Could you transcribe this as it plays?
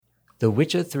The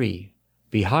Witcher 3,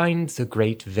 Behind the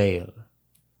Great Veil.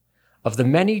 Of the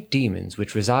many demons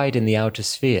which reside in the outer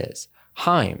spheres,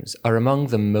 Heims are among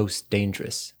the most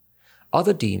dangerous.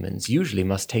 Other demons usually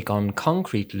must take on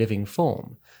concrete living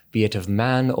form, be it of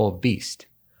man or beast.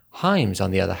 Heims,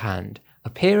 on the other hand,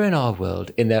 appear in our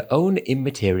world in their own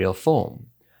immaterial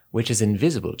form, which is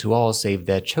invisible to all save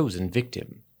their chosen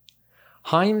victim.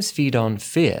 Heims feed on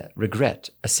fear,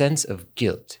 regret, a sense of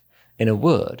guilt, in a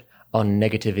word, on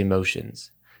negative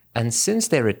emotions. And since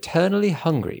they're eternally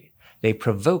hungry, they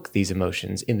provoke these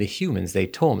emotions in the humans they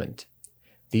torment.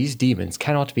 These demons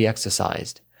cannot be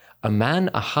exorcised. A man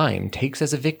a Heim takes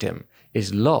as a victim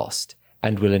is lost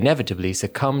and will inevitably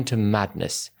succumb to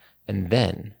madness, and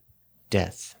then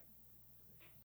death.